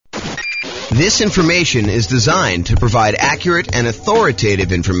This information is designed to provide accurate and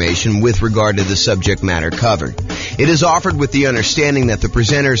authoritative information with regard to the subject matter covered. It is offered with the understanding that the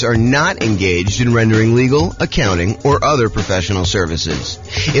presenters are not engaged in rendering legal, accounting, or other professional services.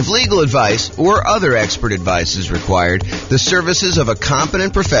 If legal advice or other expert advice is required, the services of a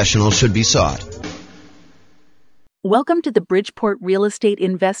competent professional should be sought. Welcome to the Bridgeport Real Estate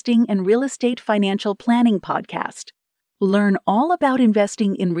Investing and Real Estate Financial Planning Podcast. Learn all about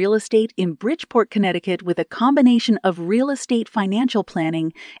investing in real estate in Bridgeport, Connecticut with a combination of real estate financial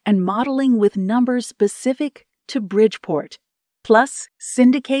planning and modeling with numbers specific to Bridgeport, plus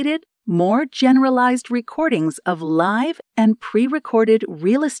syndicated, more generalized recordings of live and pre-recorded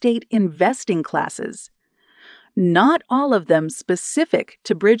real estate investing classes. Not all of them specific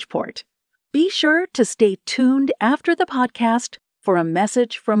to Bridgeport. Be sure to stay tuned after the podcast for a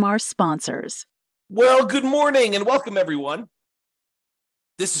message from our sponsors. Well, good morning and welcome, everyone.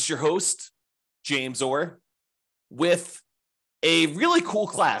 This is your host, James Orr, with a really cool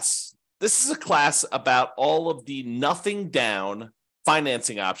class. This is a class about all of the nothing down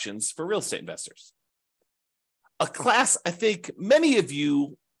financing options for real estate investors. A class I think many of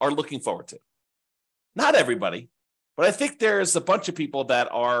you are looking forward to. Not everybody, but I think there's a bunch of people that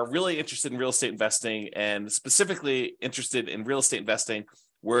are really interested in real estate investing and specifically interested in real estate investing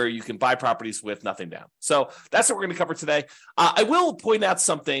where you can buy properties with nothing down. So that's what we're going to cover today. I will point out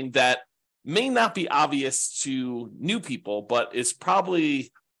something that may not be obvious to new people, but is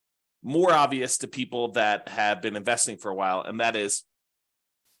probably more obvious to people that have been investing for a while. And that is,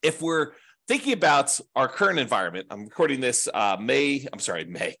 if we're thinking about our current environment, I'm recording this March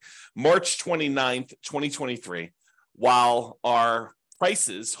 29th, 2023, while our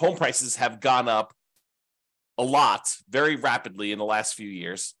home prices have gone up a lot, very rapidly in the last few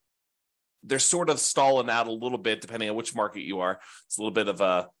years. They're sort of stalling out a little bit, depending on which market you are. It's a little bit of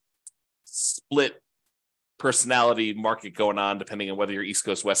a split personality market going on, depending on whether you're East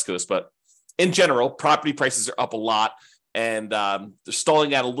Coast, West Coast. But in general, property prices are up a lot, and they're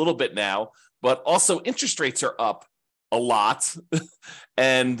stalling out a little bit now. But also interest rates are up a lot,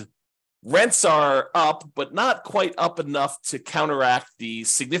 and rents are up, but not quite up enough to counteract the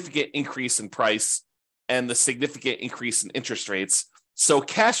significant increase in price and the significant increase in interest rates. So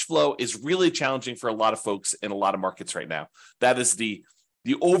cash flow is really challenging for a lot of folks in a lot of markets right now. That is the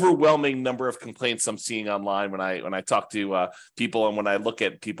overwhelming number of complaints I'm seeing online when I talk to people and when I look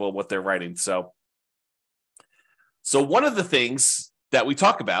at people, what they're writing. So one of the things that we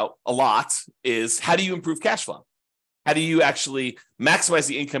talk about a lot is, how do you improve cash flow? How do you actually maximize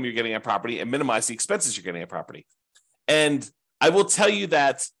the income you're getting on property and minimize the expenses you're getting on property? And I will tell you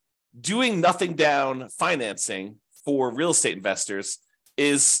that doing nothing down financing for real estate investors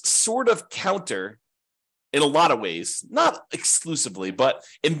is sort of counter in a lot of ways, not exclusively, but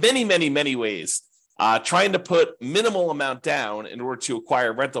in many, many, many ways. Trying to put minimal amount down in order to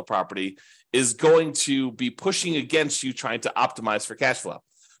acquire rental property is going to be pushing against you trying to optimize for cash flow.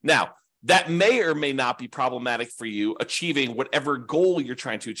 Now, that may or may not be problematic for you achieving whatever goal you're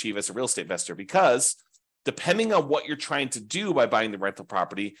trying to achieve as a real estate investor, because depending on what you're trying to do by buying the rental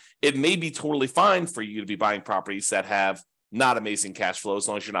property, it may be totally fine for you to be buying properties that have not amazing cash flow, as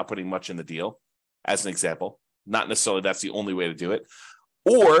long as you're not putting much in the deal, as an example. Not necessarily that's the only way to do it.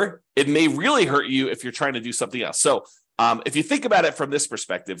 Or it may really hurt you if you're trying to do something else. So if you think about it from this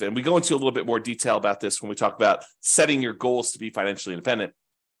perspective, and we go into a little bit more detail about this when we talk about setting your goals to be financially independent,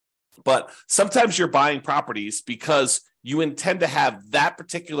 but sometimes you're buying properties because you intend to have that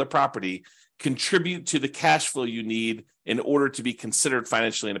particular property contribute to the cash flow you need in order to be considered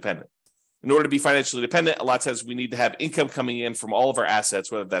financially independent. In order to be financially independent, a lot of times we need to have income coming in from all of our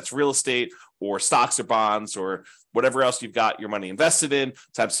assets, whether that's real estate or stocks or bonds or whatever else you've got your money invested in,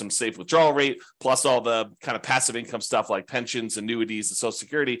 to have some safe withdrawal rate, plus all the kind of passive income stuff like pensions, annuities, and Social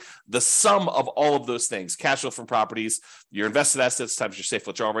Security. The sum of all of those things, cash flow from properties, your invested assets times your safe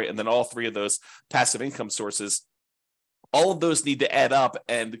withdrawal rate, and then all three of those passive income sources, all of those need to add up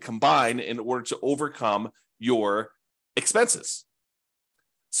and combine in order to overcome your expenses.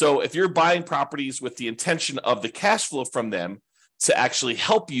 So if you're buying properties with the intention of the cash flow from them to actually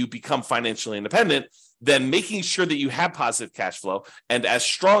help you become financially independent, then making sure that you have positive cash flow and as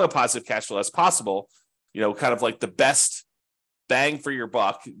strong a positive cash flow as possible, kind of like the best bang for your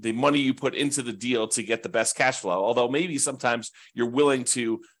buck, the money you put into the deal to get the best cash flow. Although maybe sometimes you're willing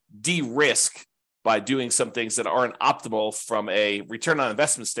to de-risk by doing some things that aren't optimal from a return on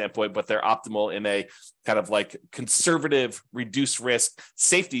investment standpoint, but they're optimal in a kind of like conservative, reduced risk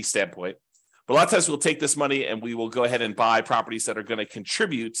safety standpoint. But a lot of times we'll take this money and we will go ahead and buy properties that are going to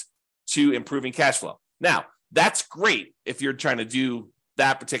contribute to improving cash flow. Now, that's great if you're trying to do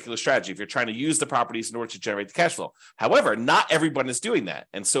that particular strategy, if you're trying to use the properties in order to generate the cash flow. However, not everyone is doing that.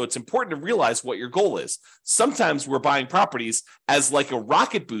 And so it's important to realize what your goal is. Sometimes we're buying properties as like a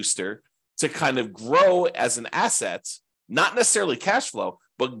rocket booster to kind of grow as an asset, not necessarily cash flow,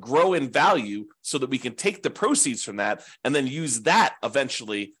 but grow in value so that we can take the proceeds from that and then use that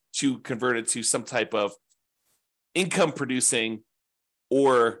eventually to convert it to some type of income producing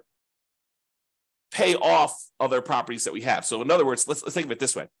or pay off other properties that we have. So in other words, let's think of it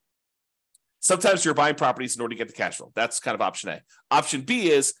this way. Sometimes you're buying properties in order to get the cash flow. That's kind of option A. Option B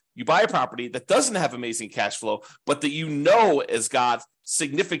is you buy a property that doesn't have amazing cash flow, but that you know has got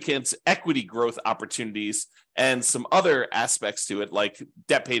significant equity growth opportunities and some other aspects to it, like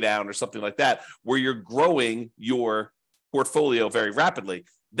debt pay down or something like that, where you're growing your portfolio very rapidly.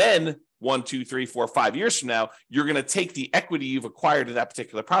 Then 1, 2, 3, 4, 5 years from now, you're going to take the equity you've acquired in that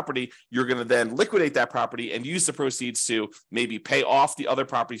particular property. You're going to then liquidate that property and use the proceeds to maybe pay off the other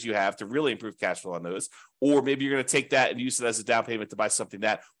properties you have to really improve cash flow on those. Or maybe you're going to take that and use it as a down payment to buy something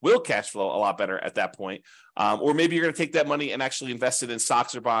that will cash flow a lot better at that point. Or maybe you're going to take that money and actually invest it in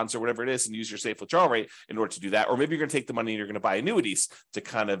stocks or bonds or whatever it is and use your safe withdrawal rate in order to do that. Or maybe you're going to take the money and you're going to buy annuities to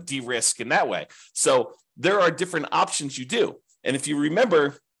kind of de-risk in that way. So there are different options you do. And if you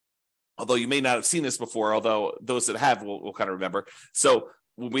remember, although you may not have seen this before, although those that have will kind of remember. So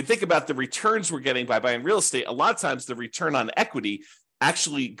when we think about the returns we're getting by buying real estate, a lot of times the return on equity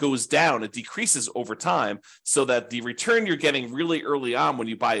actually goes down. It decreases over time so that the return you're getting really early on when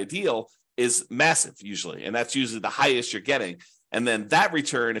you buy a deal is massive usually. And that's usually the highest you're getting. And then that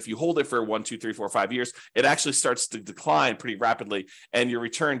return, if you hold it for 1, 2, 3, 4, 5 years, it actually starts to decline pretty rapidly and your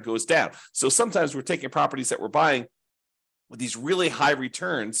return goes down. So sometimes we're taking properties that we're buying with these really high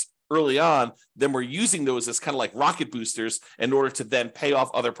returns early on, then we're using those as kind of like rocket boosters in order to then pay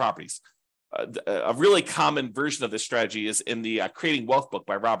off other properties. A really common version of this strategy is in the Creating Wealth book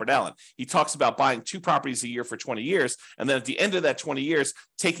by Robert Allen. He talks about buying 2 properties a year for 20 years, and then at the end of that 20 years,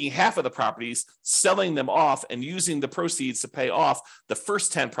 taking half of the properties, selling them off, and using the proceeds to pay off the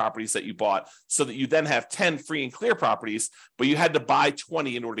first 10 properties that you bought so that you then have 10 free and clear properties, but you had to buy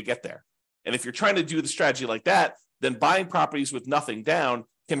 20 in order to get there. And if you're trying to do the strategy like that, then buying properties with nothing down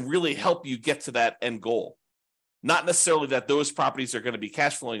can really help you get to that end goal. Not necessarily that those properties are going to be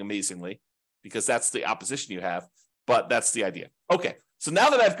cash flowing amazingly, because that's the opposition you have, but that's the idea. Okay, so now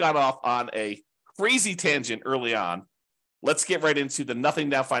that I've gone off on a crazy tangent early on, let's get right into the nothing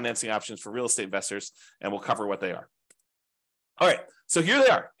down financing options for real estate investors, and we'll cover what they are. All right, so here they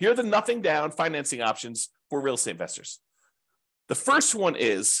are. Here are the nothing down financing options for real estate investors. The first one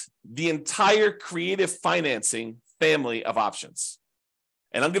is the entire creative financing family of options.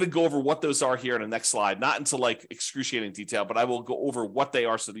 And I'm going to go over what those are here in the next slide, not into like excruciating detail, but I will go over what they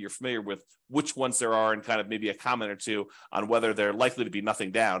are so that you're familiar with which ones there are and kind of maybe a comment or two on whether they're likely to be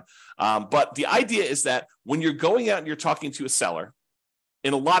nothing down. But the idea is that when you're going out and you're talking to a seller,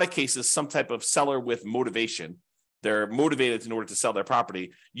 in a lot of cases, some type of seller with motivation, they're motivated in order to sell their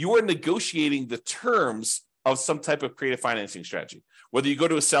property, you are negotiating the terms of some type of creative financing strategy. Whether you go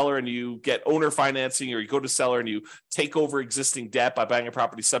to a seller and you get owner financing, or you go to a seller and you take over existing debt by buying a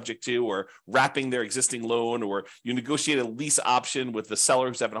property subject to or wrapping their existing loan, or you negotiate a lease option with the seller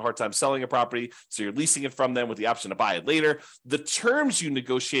who's having a hard time selling a property, so you're leasing it from them with the option to buy it later. The terms you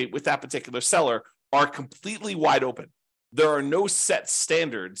negotiate with that particular seller are completely wide open. There are no set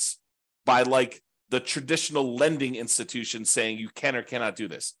standards by like the traditional lending institution saying you can or cannot do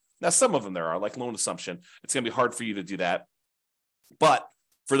this. Now, some of them there are, like loan assumption. It's going to be hard for you to do that. But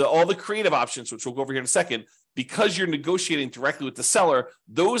for all the creative options, which we'll go over here in a second, because you're negotiating directly with the seller,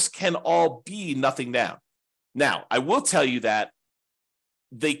 those can all be nothing down. Now, I will tell you that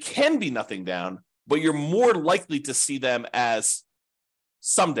they can be nothing down, but you're more likely to see them as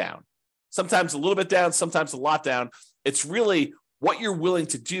some down. Sometimes a little bit down, sometimes a lot down. It's really what you're willing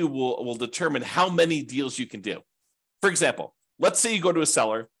to do will determine how many deals you can do. For example, let's say you go to a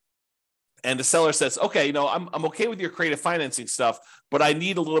seller, and the seller says, okay, I'm okay with your creative financing stuff, but I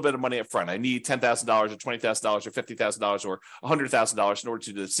need a little bit of money up front. I need $10,000 or $20,000 or $50,000 or $100,000 in order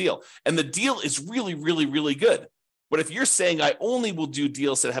to do this deal. And the deal is really, really, really good. But if you're saying I only will do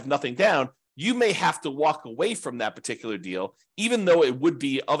deals that have nothing down, you may have to walk away from that particular deal, even though it would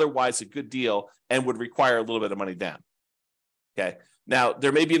be otherwise a good deal and would require a little bit of money down. Okay. Now,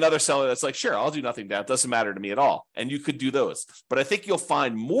 there may be another seller that's like, sure, I'll do nothing down. It doesn't matter to me at all. And you could do those. But I think you'll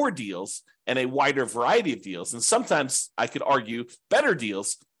find more deals and a wider variety of deals. And sometimes I could argue better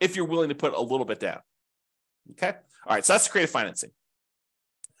deals if you're willing to put a little bit down. Okay. All right. So that's creative financing.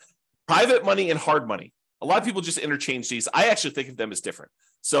 Private money and hard money. A lot of people just interchange these. I actually think of them as different.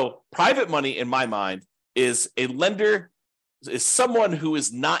 So private money, in my mind, is a lender is someone who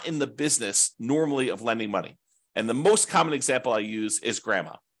is not in the business normally of lending money. And the most common example I use is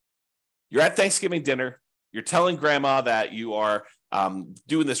grandma. You're at Thanksgiving dinner. You're telling grandma that you are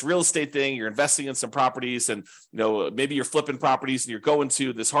doing this real estate thing. You're investing in some properties, and maybe you're flipping properties, and you're going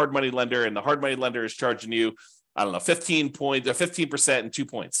to this hard money lender, and the hard money lender is charging you, 15% and 2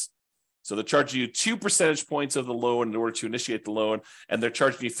 points. So they're charging you 2 percentage points of the loan in order to initiate the loan, and they're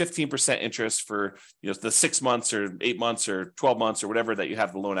charging you 15% interest for the 6 months or 8 months or 12 months or whatever that you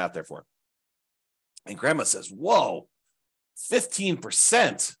have the loan out there for. And grandma says, "Whoa,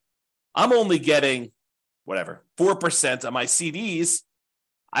 15%. I'm only getting 4% on my CDs.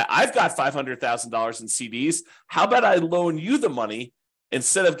 I've got $500,000 in CDs. How about I loan you the money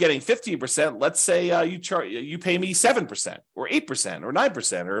instead of getting 15%? Let's say you pay me 7% or 8% or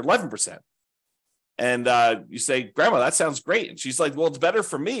 9% or 11%." And you say, "Grandma, that sounds great." And she's like, "Well, it's better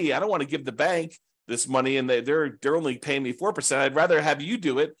for me. I don't want to give the bank this money, and they're only paying me 4%. I'd rather have you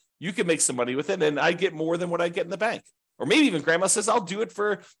do it. You can make some money with it, and I get more than what I get in the bank." Or maybe even grandma says, "I'll do it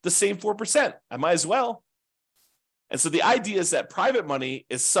for the same 4%. I might as well." And so the idea is that private money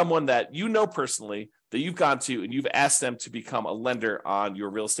is someone that you know personally, that you've gone to, and you've asked them to become a lender on your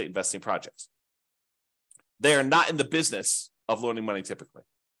real estate investing projects. They are not in the business of loaning money typically.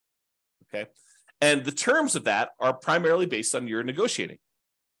 Okay. And the terms of that are primarily based on your negotiating.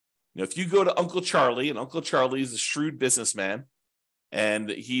 If you go to Uncle Charlie, and Uncle Charlie is a shrewd businessman, and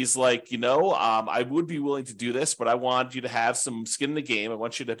he's like, I would be willing to do this, but I want you to have some skin in the game. I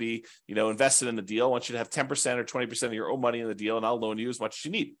want you to be, invested in the deal. I want you to have 10% or 20% of your own money in the deal, and I'll loan you as much as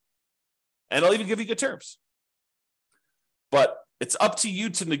you need. And I'll even give you good terms. But it's up to you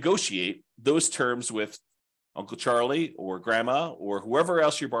to negotiate those terms with Uncle Charlie or grandma or whoever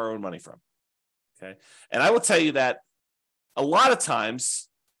else you're borrowing money from. Okay. And I will tell you that a lot of times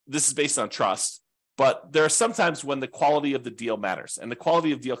this is based on trust. But there are some times when the quality of the deal matters, and the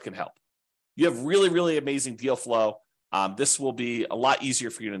quality of deal can help. You have really, really amazing deal flow. This will be a lot easier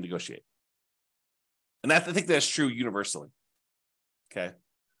for you to negotiate. And I think that's true universally, okay,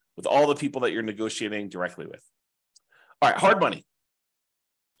 with all the people that you're negotiating directly with. All right, hard money.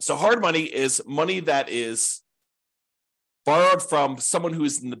 So hard money is money that is borrowed from someone who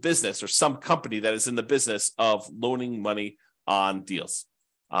is in the business, or some company that is in the business of loaning money on deals.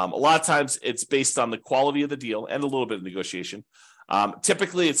 A lot of times it's based on the quality of the deal and a little bit of negotiation.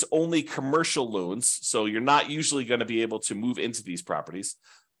 Typically, it's only commercial loans, so you're not usually going to be able to move into these properties.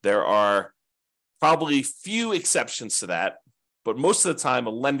 There are probably few exceptions to that, but most of the time, a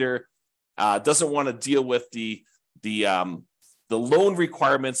lender doesn't want to deal with the loan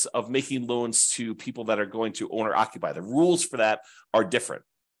requirements of making loans to people that are going to own or occupy. The rules for that are different,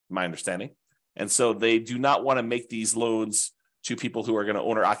 my understanding, and so they do not want to make these loans to people who are going to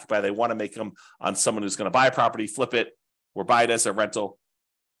own or occupy. They want to make them on someone who's going to buy a property, flip it, or buy it as a rental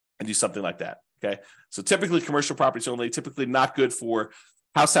and do something like that. Okay. So typically commercial properties only, typically not good for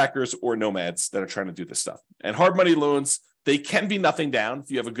house hackers or nomads that are trying to do this stuff. And hard money loans, they can be nothing down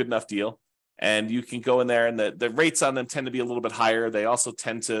if you have a good enough deal, and you can go in there, and the rates on them tend to be a little bit higher. They also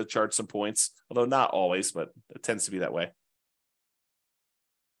tend to charge some points, although not always, but it tends to be that way.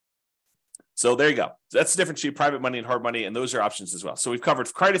 So there you go. That's the difference between private money and hard money, and those are options as well. So we've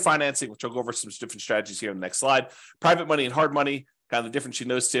covered credit financing, which I'll go over some different strategies here in the next slide. Private money and hard money, kind of the difference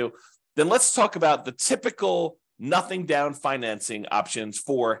between those two. Then let's talk about the typical nothing down financing options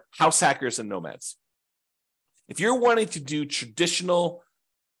for house hackers and nomads. If you're wanting to do traditional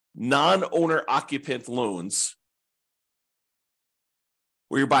non-owner occupant loans,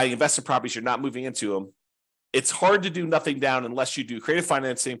 where you're buying investment properties, you're not moving into them, it's hard to do nothing down unless you do creative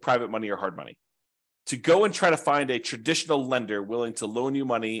financing, private money, or hard money. To go and try to find a traditional lender willing to loan you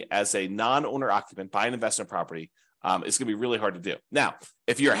money as a non-owner occupant, buy an investment property, is going to be really hard to do. Now,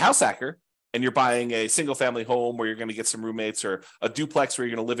 if you're a house hacker and you're buying a single family home where you're going to get some roommates, or a duplex where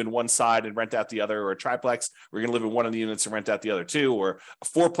you're going to live in one side and rent out the other, or a triplex where you're going to live in one of the units and rent out the other two, or a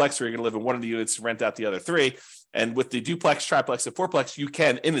fourplex where you're going to live in one of the units and rent out the other three. And with the duplex, triplex, and fourplex, you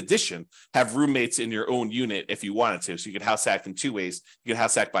can, in addition, have roommates in your own unit if you wanted to. So you could house hack in two ways. You can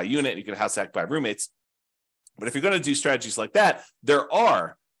house hack by unit, and you can house hack by roommates. But if you're going to do strategies like that, there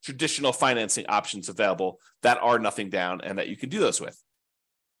are traditional financing options available that are nothing down and that you can do those with.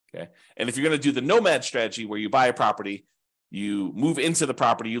 Okay. And if you're going to do the nomad strategy, where you buy a property, you move into the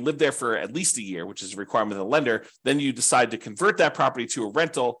property, you live there for at least a year, which is a requirement of the lender, then you decide to convert that property to a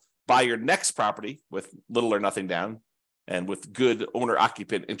rental, buy your next property with little or nothing down and with good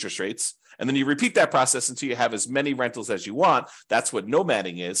owner-occupant interest rates. And then you repeat that process until you have as many rentals as you want. That's what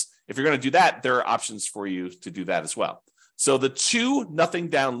nomading is. If you're going to do that, there are options for you to do that as well. So the two nothing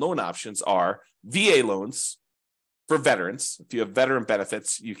down loan options are VA loans for veterans. If you have veteran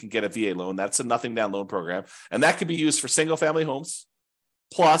benefits, you can get a VA loan. That's a nothing down loan program. And that could be used for single family homes.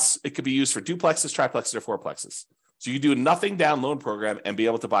 Plus, it could be used for duplexes, triplexes, or fourplexes. So you do a nothing down loan program and be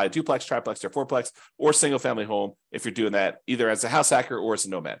able to buy a duplex, triplex, or fourplex, or single family home if you're doing that either as a house hacker or as a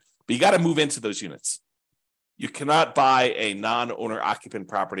nomad. But you got to move into those units. You cannot buy a non-owner occupant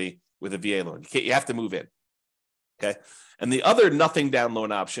property with a VA loan. You have to move in. Okay. And the other nothing down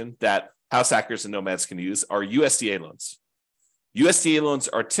loan option that house hackers and nomads can use are USDA loans. USDA loans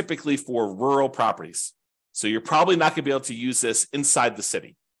are typically for rural properties. So you're probably not going to be able to use this inside the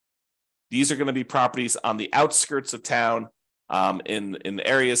city. These are going to be properties on the outskirts of town, in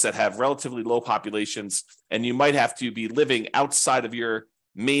areas that have relatively low populations, and you might have to be living outside of your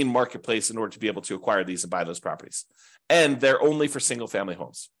main marketplace in order to be able to acquire these and buy those properties. And they're only for single family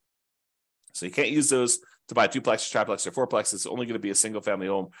homes. So you can't use those to buy duplex, triplex, or fourplex. It's only going to be a single family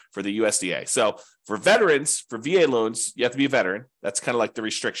home for the USDA. So for veterans, for VA loans, you have to be a veteran. That's kind of like the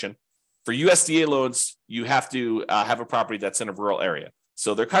restriction. For USDA loans, you have to have a property that's in a rural area.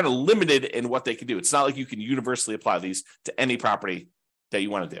 So they're kind of limited in what they can do. It's not like you can universally apply these to any property that you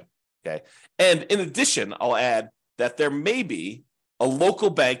want to do. Okay. And in addition, I'll add that there may be a local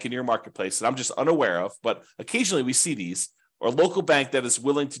bank in your marketplace that I'm just unaware of, but occasionally we see these, or a local bank that is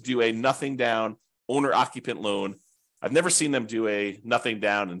willing to do a nothing down owner occupant loan. I've never seen them do a nothing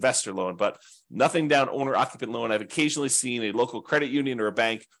down investor loan, but nothing down owner occupant loan. I've occasionally seen a local credit union or a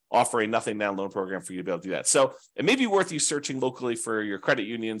bank offer a nothing down loan program for you to be able to do that. So it may be worth you searching locally for your credit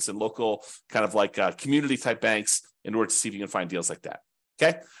unions and local kind of like community type banks in order to see if you can find deals like that.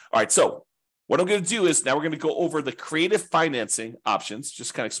 Okay. All right. So what I'm going to do is now we're going to go over the creative financing options,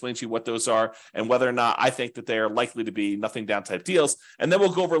 just kind of explain to you what those are and whether or not I think that they are likely to be nothing down type deals. And then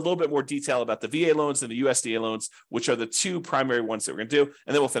we'll go over a little bit more detail about the VA loans and the USDA loans, which are the two primary ones that we're going to do.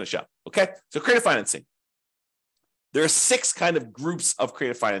 And then we'll finish up. Okay. So creative financing. There are 6 kind of groups of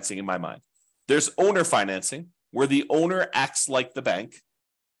creative financing in my mind. There's owner financing, where the owner acts like the bank.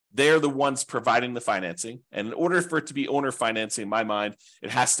 They're the ones providing the financing. And in order for it to be owner financing, in my mind,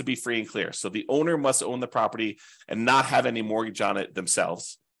 it has to be free and clear. So the owner must own the property and not have any mortgage on it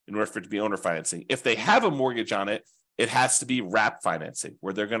themselves in order for it to be owner financing. If they have a mortgage on it, it has to be wrap financing,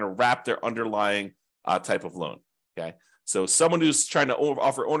 where they're going to wrap their underlying type of loan. Okay. So someone who's trying to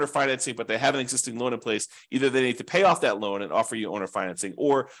offer owner financing, but they have an existing loan in place, either they need to pay off that loan and offer you owner financing,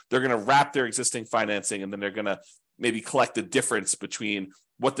 or they're going to wrap their existing financing and then they're going to maybe collect the difference between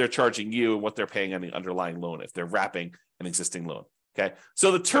what they're charging you and what they're paying on the underlying loan if they're wrapping an existing loan. Okay.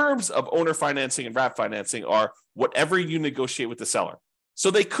 So the terms of owner financing and wrap financing are whatever you negotiate with the seller.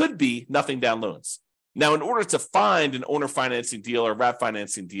 So they could be nothing down loans. Now, in order to find an owner financing deal or wrap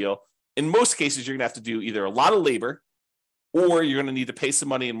financing deal, in most cases, you're going to have to do either a lot of labor or you're going to need to pay some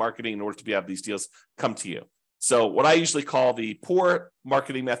money in marketing in order to have these deals come to you. So what I usually call the poor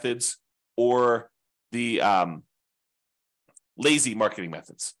marketing methods or the lazy marketing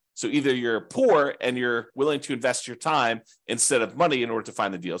methods. So either you're poor and you're willing to invest your time instead of money in order to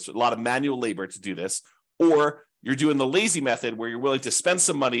find the deals. So a lot of manual labor to do this, or you're doing the lazy method where you're willing to spend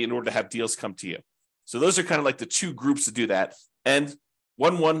some money in order to have deals come to you. So those are kind of like the 2 groups to do that. And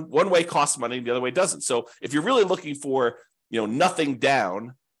one way costs money and the other way doesn't. So if you're really looking for, nothing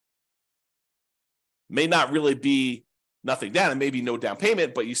down, may not really be nothing down. It may be no down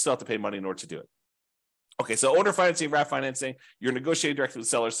payment, but you still have to pay money in order to do it. Okay, so owner financing, wrap financing, you're negotiating directly with the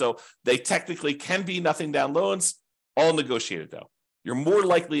seller. So they technically can be nothing down loans, all negotiated though. You're more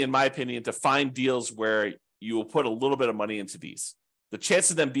likely, in my opinion, to find deals where you will put a little bit of money into these. The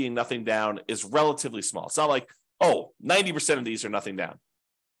chance of them being nothing down is relatively small. It's not like, 90% of these are nothing down.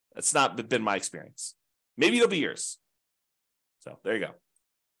 That's not been my experience. Maybe it'll be yours. So there you go. All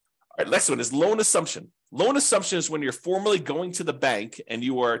right, next one is loan assumption. Loan assumption is when you're formally going to the bank and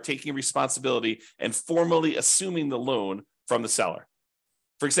you are taking responsibility and formally assuming the loan from the seller.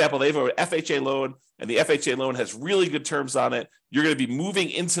 For example, they have an FHA loan and the FHA loan has really good terms on it. You're going to be moving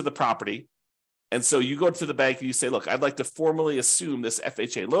into the property. And so you go to the bank and you say, look, I'd like to formally assume this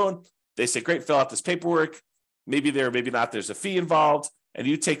FHA loan. They say, great, fill out this paperwork. Maybe there, maybe not. There's a fee involved. And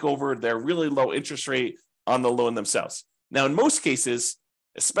you take over their really low interest rate on the loan themselves. Now, in most cases,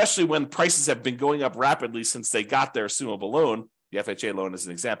 especially when prices have been going up rapidly since they got their assumable loan, the FHA loan as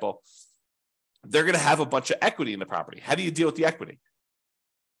an example, they're going to have a bunch of equity in the property. How do you deal with the equity?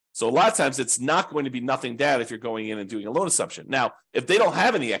 So a lot of times it's not going to be nothing down if you're going in and doing a loan assumption. Now, if they don't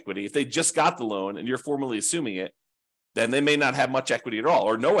have any equity, if they just got the loan and you're formally assuming it, then they may not have much equity at all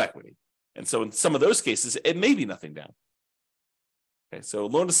or no equity. And so in some of those cases, it may be nothing down. Okay, so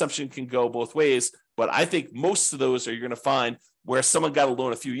loan assumption can go both ways, but I think most of those are you're going to find where someone got a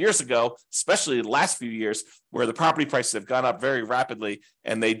loan a few years ago, especially the last few years, where the property prices have gone up very rapidly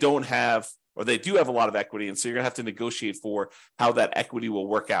and they don't have, or they do have a lot of equity. And so you're going to have to negotiate for how that equity will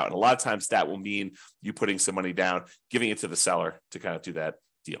work out. And a lot of times that will mean you putting some money down, giving it to the seller to kind of do that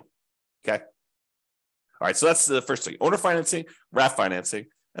deal. Okay. All right. So that's the first thing: owner financing, RAF financing,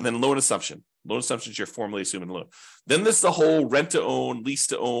 and then loan assumption. Loan assumptions, you're formally assuming the loan. Then there's the whole rent to own,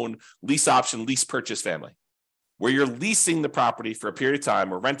 lease option, lease purchase family, where you're leasing the property for a period of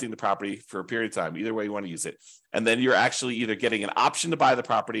time or renting the property for a period of time, either way you want to use it. And then you're actually either getting an option to buy the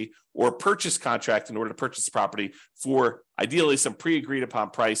property or a purchase contract in order to purchase the property for ideally some pre-agreed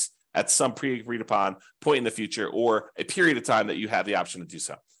upon price at some pre-agreed upon point in the future, or a period of time that you have the option to do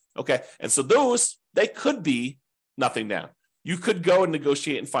so. Okay. And so those, they could be nothing down. You could go and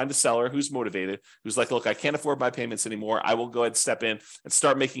negotiate and find a seller who's motivated, who's like, look, I can't afford my payments anymore. I will go ahead and step in and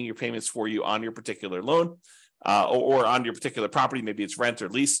start making your payments for you on your particular loan or on your particular property. Maybe it's rent or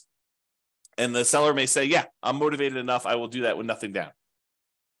lease. And the seller may say, yeah, I'm motivated enough. I will do that with nothing down.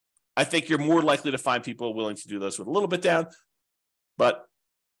 I think you're more likely to find people willing to do those with a little bit down, but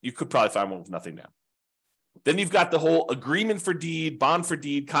you could probably find one with nothing down. Then you've got the whole agreement for deed, bond for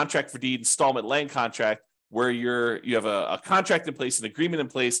deed, contract for deed, installment land contract, where you have a contract in place, an agreement in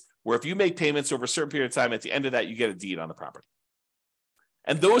place, where if you make payments over a certain period of time, at the end of that, you get a deed on the property.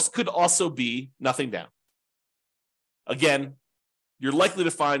 And those could also be nothing down. Again, you're likely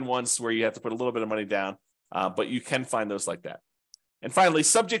to find ones where you have to put a little bit of money down, but you can find those like that. And finally,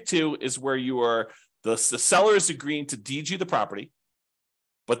 subject to is where you are, the seller is agreeing to deed you the property,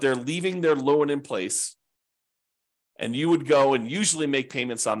 but they're leaving their loan in place, and you would go and usually make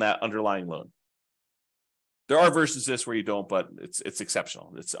payments on that underlying loan. There are versions of this where you don't, but it's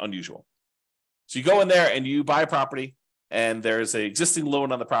exceptional. It's unusual. So you go in there and you buy a property, and there's an existing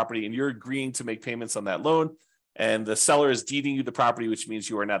loan on the property, and you're agreeing to make payments on that loan, and the seller is deeding you the property, which means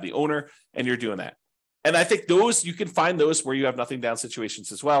you are now the owner, and you're doing that. And I think those, you can find those where you have nothing down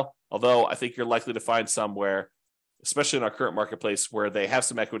situations as well, although I think you're likely to find some where, especially in our current marketplace, where they have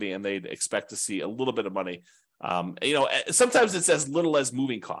some equity and they'd expect to see a little bit of money. Sometimes it's as little as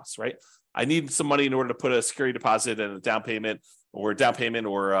moving costs, right? I need some money in order to put a security deposit and a down payment or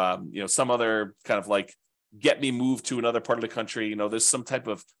some other kind of like get me moved to another part of the country. There's some type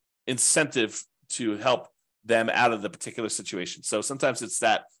of incentive to help them out of the particular situation. So sometimes it's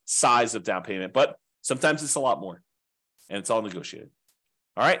that size of down payment, but sometimes it's a lot more, and it's all negotiated.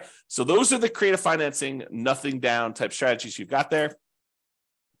 All right. So those are the creative financing, nothing down type strategies you've got there.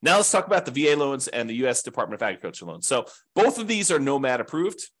 Now let's talk about the VA loans and the U.S. Department of Agriculture loans. So both of these are Nomad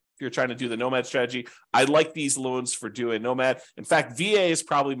approved. If you're trying to do the Nomad strategy, I like these loans for doing Nomad. In fact, VA is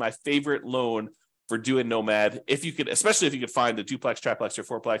probably my favorite loan for doing Nomad, especially if you could find the duplex, triplex, or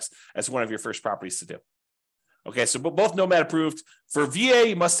fourplex as one of your first properties to do. Okay, so both Nomad approved. For VA,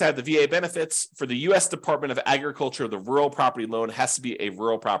 you must have the VA benefits. For the U.S. Department of Agriculture, the rural property loan has to be a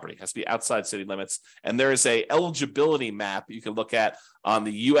rural property, has to be outside city limits. And there is a eligibility map you can look at on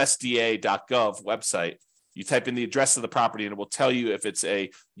the USDA.gov website. You type in the address of the property, and it will tell you if it's a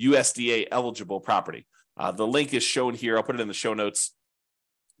USDA eligible property. The link is shown here. I'll put it in the show notes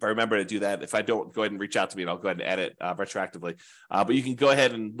if I remember to do that. If I don't, go ahead and reach out to me, and I'll go ahead and add it retroactively. But you can go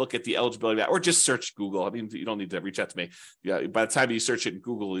ahead and look at the eligibility map, or just search Google. I mean, you don't need to reach out to me. Yeah, by the time you search it in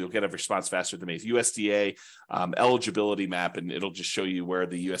Google, you'll get a response faster than me. It's USDA eligibility map, and it'll just show you where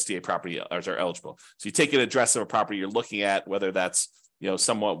the USDA property are eligible. So you take an address of a property you're looking at, whether that's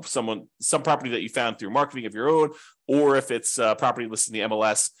some property that you found through marketing of your own, or if it's property listed in the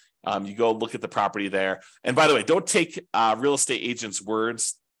MLS, you go look at the property there. And by the way, don't take real estate agents'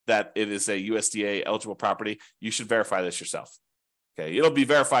 words that it is a USDA eligible property. You should verify this yourself. Okay, it'll be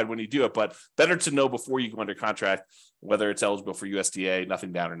verified when you do it, but better to know before you go under contract whether it's eligible for USDA,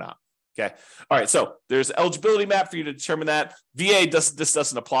 nothing down or not. Okay. All right. So there's eligibility map for you to determine that. This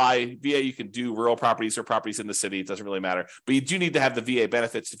doesn't apply. VA, you can do rural properties or properties in the city. It doesn't really matter. But you do need to have the VA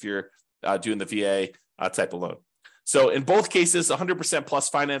benefits if you're doing the VA type of loan. So in both cases, 100% plus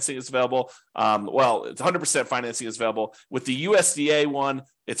financing is available. It's 100% financing is available. With the USDA one,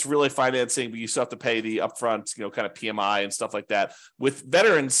 it's really financing, but you still have to pay the upfront, kind of PMI and stuff like that. With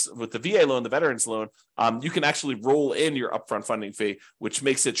veterans, with the VA loan, the veterans loan, you can actually roll in your upfront funding fee, which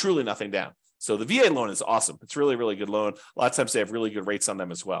makes it truly nothing down. So the VA loan is awesome. It's really, really good loan. A lot of times they have really good rates on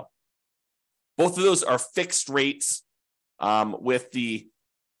them as well. Both of those are fixed rates with the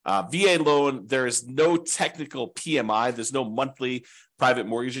VA loan, there is no technical PMI. There's no monthly private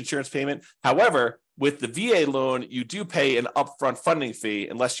mortgage insurance payment. However, with the VA loan, you do pay an upfront funding fee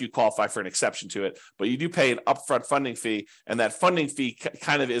unless you qualify for an exception to it, but you do pay an upfront funding fee, and that funding fee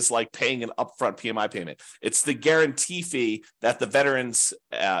kind of is like paying an upfront PMI payment. It's the guarantee fee that the Veterans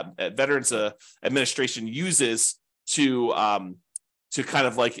Administration uses to kind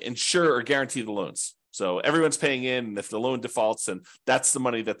of like insure or guarantee the loans. So everyone's paying in, and if the loan defaults, and that's the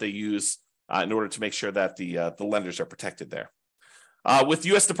money that they use in order to make sure that the lenders are protected there. With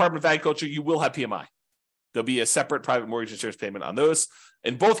U.S. Department of Agriculture, you will have PMI. There'll be a separate private mortgage insurance payment on those.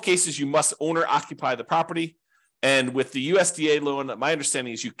 In both cases, you must own or occupy the property. And with the USDA loan, my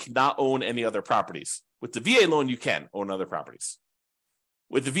understanding is you cannot own any other properties. With the VA loan, you can own other properties.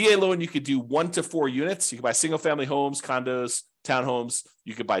 With the VA loan, you could do 1 to 4 units. You can buy single-family homes, condos, townhomes.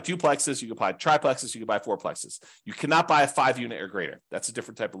 You could buy duplexes. You could buy triplexes. You could buy fourplexes. You cannot buy a 5-unit or greater. That's a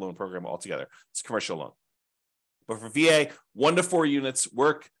different type of loan program altogether. It's a commercial loan. But for VA, 1 to 4 units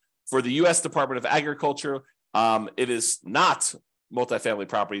work. For the U.S. Department of Agriculture, it is not multifamily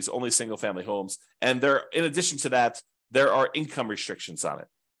properties, only single-family homes. And in addition to that, there are income restrictions on it.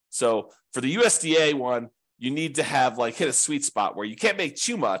 So for the USDA one, you need to have hit a sweet spot where you can't make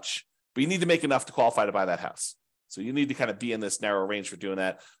too much, but you need to make enough to qualify to buy that house. So you need to kind of be in this narrow range for doing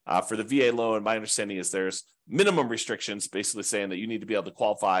that. For the VA loan, my understanding is there's minimum restrictions, basically saying that you need to be able to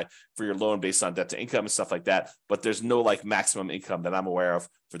qualify for your loan based on debt to income and stuff like that. But there's no maximum income that I'm aware of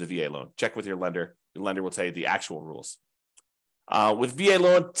for the VA loan. Check with your lender. Your lender will tell you the actual rules. With VA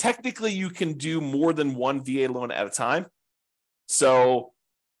loan, technically you can do more than one VA loan at a time. So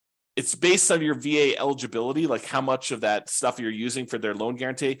it's based on your VA eligibility, like how much of that stuff you're using for their loan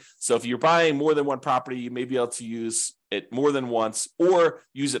guarantee. So if you're buying more than one property, you may be able to use it more than once or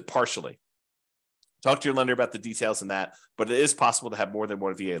use it partially. Talk to your lender about the details in that, but it is possible to have more than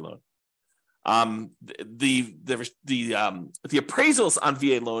one VA loan. The appraisals on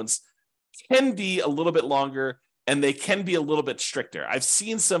VA loans can be a little bit longer, and they can be a little bit stricter. I've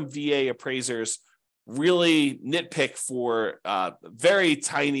seen some VA appraisers really nitpick for very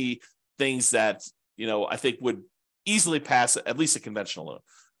tiny things that I think would easily pass at least a conventional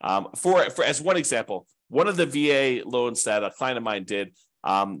loan. For as one example, one of the VA loans that a client of mine did,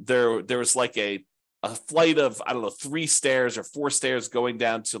 there was a flight of 3 stairs or 4 stairs going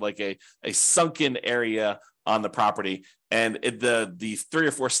down to a sunken area on the property, and the 3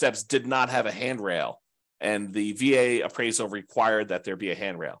 or 4 steps did not have a handrail, and the VA appraisal required that there be a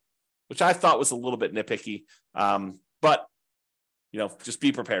handrail, which I thought was a little bit nitpicky, but just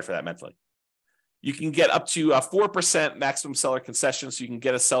be prepared for that mentally. You can get up to 4% maximum seller concession, so you can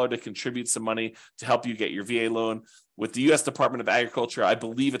get a seller to contribute some money to help you get your VA loan. With the U.S. Department of Agriculture, I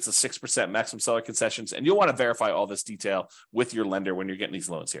believe it's a 6% maximum seller concessions, and you'll want to verify all this detail with your lender when you're getting these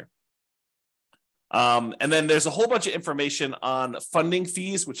loans here. And then there's a whole bunch of information on funding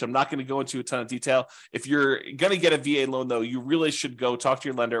fees, which I'm not going to go into a ton of detail. If you're going to get a VA loan, though, you really should go talk to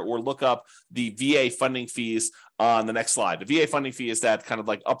your lender or look up the VA funding fees on the next slide. The VA funding fee is that kind of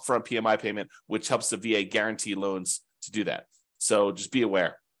upfront PMI payment, which helps the VA guarantee loans to do that. So just be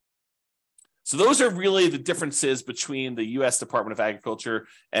aware. So those are really the differences between the U.S. Department of Agriculture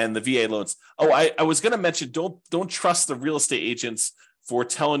and the VA loans. Oh, I was going to mention, don't trust the real estate agents for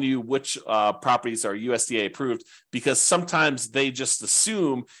telling you which properties are USDA approved, because sometimes they just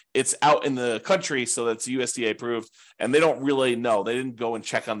assume it's out in the country, so that's USDA approved, and they don't really know. They didn't go and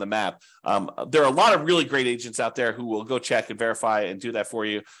check on the map. There are a lot of really great agents out there who will go check and verify and do that for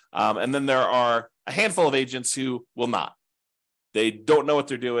you. And then there are a handful of agents who will not. They don't know what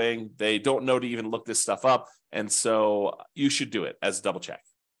they're doing. They don't know to even look this stuff up. And so you should do it as a double check.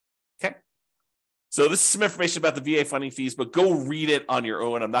 Okay. So this is some information about the VA funding fees, but go read it on your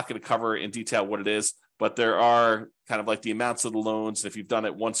own. I'm not going to cover in detail what it is, but there are kind of the amounts of the loans, if you've done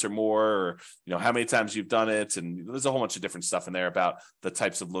it once or more, or how many times you've done it. And there's a whole bunch of different stuff in there about the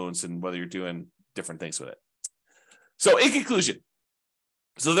types of loans and whether you're doing different things with it. So in conclusion,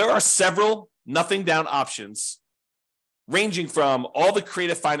 there are several nothing down options, ranging from all the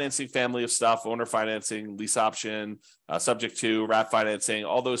creative financing family of stuff, owner financing, lease option, subject to, wrap financing,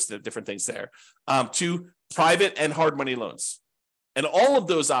 all those different things there, to private and hard money loans. And all of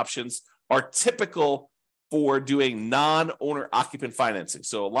those options are typical for doing non-owner occupant financing.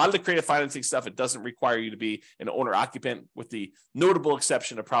 So a lot of the creative financing stuff, it doesn't require you to be an owner occupant, with the notable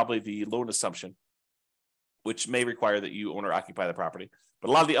exception of probably the loan assumption, which may require that you owner occupy the property. But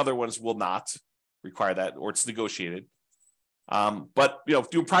a lot of the other ones will not require that, or it's negotiated. But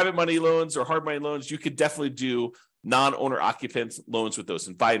doing private money loans or hard money loans, you could definitely do non-owner occupant loans with those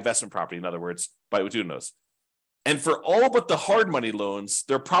and buy investment property. In other words, by doing those. And for all but the hard money loans,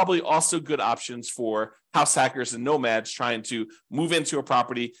 there are probably also good options for house hackers and nomads trying to move into a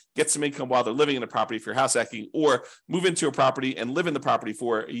property, get some income while they're living in a property for house hacking, or move into a property and live in the property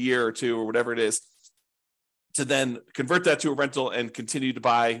for a year or two or whatever it is, to then convert that to a rental and continue to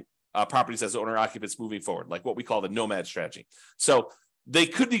buy properties as owner occupants moving forward, like what we call the nomad strategy. So they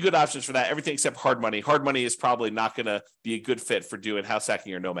could be good options for that, everything except hard money. Hard money is probably not going to be a good fit for doing house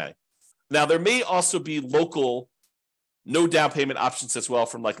hacking or nomading. Now, there may also be local no down payment options as well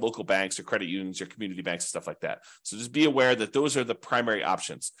from like local banks or credit unions or community banks and stuff like that. So just be aware that those are the primary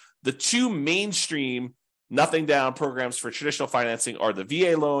options. The two mainstream nothing down programs for traditional financing are the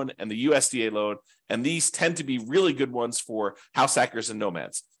VA loan and the USDA loan. And these tend to be really good ones for house hackers and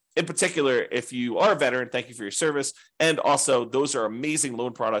nomads. In particular, if you are a veteran, thank you for your service. And also, those are amazing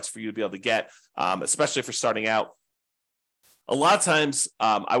loan products for you to be able to get, especially for starting out. A lot of times,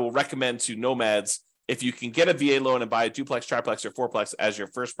 I will recommend to nomads, if you can get a VA loan and buy a duplex, triplex, or fourplex as your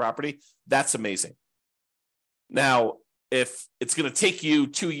first property, that's amazing. Now, if it's going to take you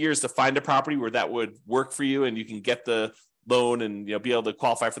 2 years to find a property where that would work for you and you can get the loan and be able to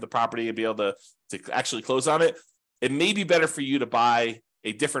qualify for the property and be able to actually close on it, it may be better for you to buy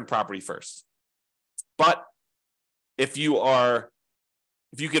a different property first. But if you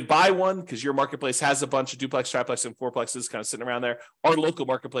could buy one because your marketplace has a bunch of duplex, triplex, and fourplexes kind of sitting around there, our local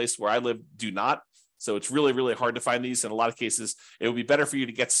marketplace where I live do not. So it's really, really hard to find these. In a lot of cases, it would be better for you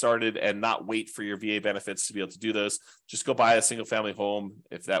to get started and not wait for your VA benefits to be able to do those. Just go buy a single family home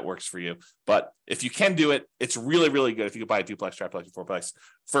if that works for you. But if you can do it, it's really, really good if you could buy a duplex, triplex, and fourplex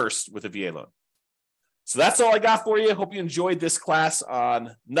first with a VA loan. So that's all I got for you. Hope you enjoyed this class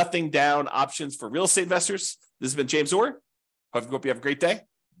on nothing down options for real estate investors. This has been James Orr. Hope you have a great day.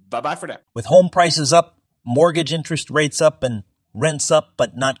 Bye-bye for now. With home prices up, mortgage interest rates up, and rents up,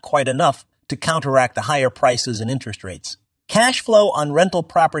 but not quite enough to counteract the higher prices and interest rates, cash flow on rental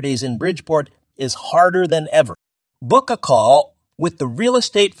properties in Bridgeport is harder than ever. Book a call with the Real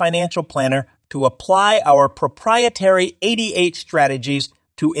Estate Financial Planner to apply our proprietary 88 strategies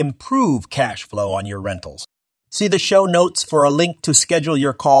to improve cash flow on your rentals. See the show notes for a link to schedule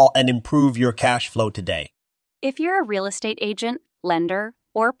your call and improve your cash flow today. If you're a real estate agent, lender,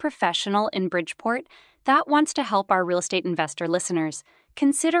 or professional in Bridgeport that wants to help our real estate investor listeners,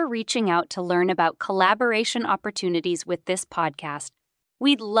 consider reaching out to learn about collaboration opportunities with this podcast.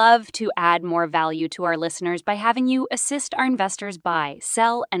 We'd love to add more value to our listeners by having you assist our investors buy,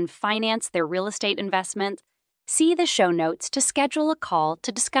 sell, and finance their real estate investment. See the show notes to schedule a call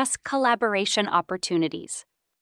to discuss collaboration opportunities.